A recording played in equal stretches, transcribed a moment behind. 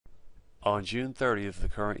On June 30th of the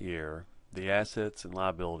current year, the assets and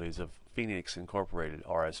liabilities of Phoenix Incorporated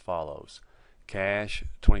are as follows: cash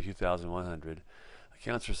 $22,100,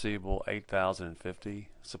 accounts receivable $8,050,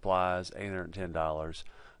 supplies $810,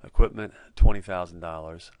 equipment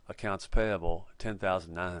 $20,000, accounts payable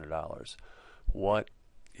 $10,900. What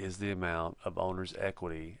is the amount of owner's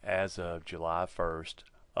equity as of July 1st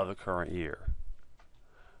of the current year?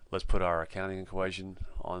 Let's put our accounting equation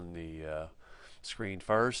on the screen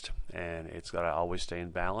first, and it's got to always stay in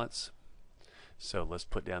balance. So let's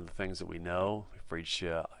put down the things that we know for each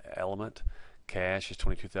element. Cash is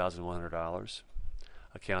 $22,100.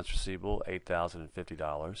 Accounts receivable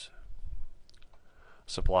 $8,050.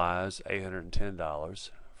 Supplies $810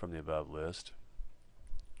 from the above list.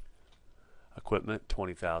 Equipment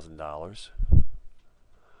 $20,000.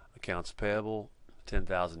 Accounts payable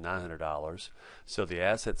 $10,900. So the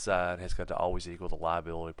asset side has got to always equal the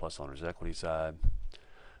liability plus owner's equity side.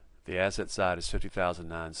 The asset side is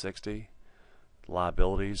 $50,960.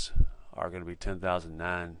 Liabilities are going to be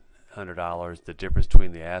 $10,900. The difference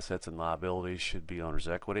between the assets and liabilities should be owner's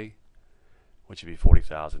equity, which would be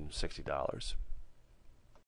 $40,060.